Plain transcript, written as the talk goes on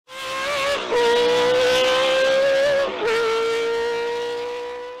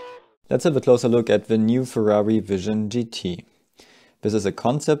Let's have a closer look at the new Ferrari Vision GT. This is a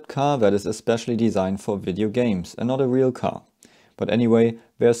concept car that is especially designed for video games and not a real car. But anyway,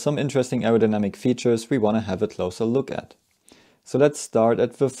 there are some interesting aerodynamic features we want to have a closer look at. So let's start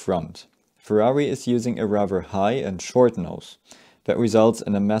at the front. Ferrari is using a rather high and short nose. That results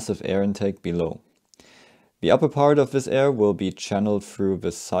in a massive air intake below. The upper part of this air will be channeled through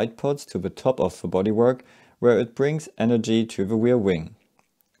the side pods to the top of the bodywork, where it brings energy to the rear wing.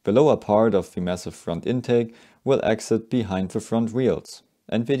 The lower part of the massive front intake will exit behind the front wheels,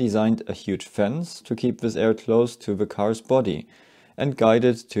 and we designed a huge fence to keep this air close to the car's body and guide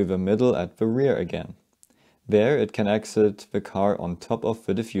it to the middle at the rear again. There it can exit the car on top of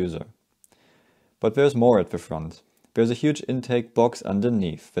the diffuser. But there's more at the front. There's a huge intake box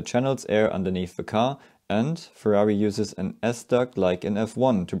underneath that channels air underneath the car, and Ferrari uses an S-duct like in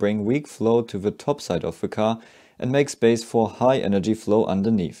F1 to bring weak flow to the top side of the car and make space for high energy flow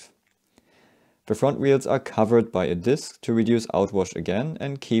underneath. The front wheels are covered by a disc to reduce outwash again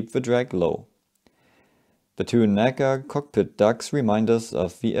and keep the drag low. The two NACA cockpit ducts remind us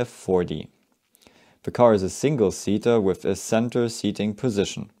of the F40. The car is a single-seater with a center seating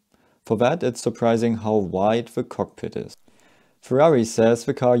position. For that, it's surprising how wide the cockpit is. Ferrari says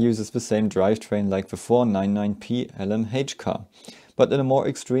the car uses the same drivetrain like the 499P LMH car, but in a more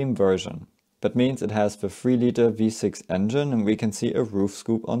extreme version. That means it has the 3-liter V6 engine and we can see a roof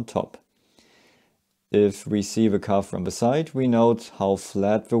scoop on top. If we see the car from the side, we note how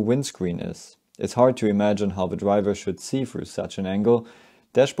flat the windscreen is. It's hard to imagine how the driver should see through such an angle.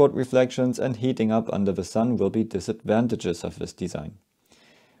 Dashboard reflections and heating up under the sun will be disadvantages of this design.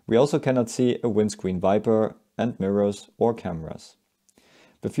 We also cannot see a windscreen wiper and mirrors or cameras.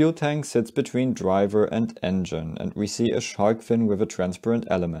 The fuel tank sits between driver and engine, and we see a shark fin with a transparent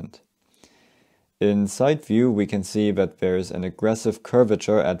element. In side view we can see that there is an aggressive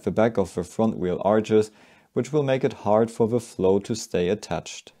curvature at the back of the front wheel arches, which will make it hard for the flow to stay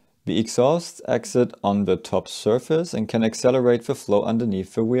attached. The exhausts exit on the top surface and can accelerate the flow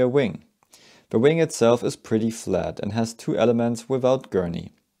underneath the rear wing. The wing itself is pretty flat and has two elements without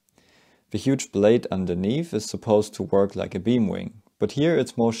gurney. The huge blade underneath is supposed to work like a beam wing, but here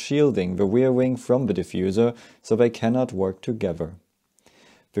it's more shielding the rear wing from the diffuser, so they cannot work together.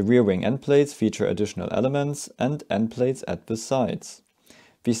 The rear wing end plates feature additional elements and end plates at the sides.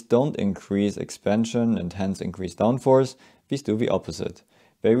 These don't increase expansion and hence increase downforce, these do the opposite.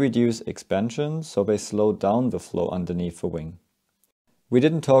 They reduce expansion, so they slow down the flow underneath the wing. We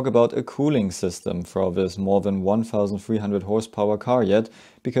didn't talk about a cooling system for this more than 1300 horsepower car yet,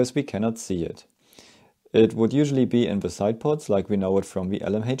 because we cannot see it. It would usually be in the side pods like we know it from the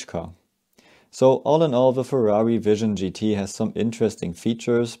LMH car. So all in all, the Ferrari Vision GT has some interesting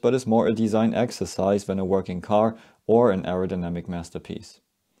features, but is more a design exercise than a working car or an aerodynamic masterpiece.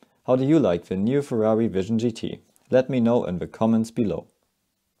 How do you like the new Ferrari Vision GT? Let me know in the comments below.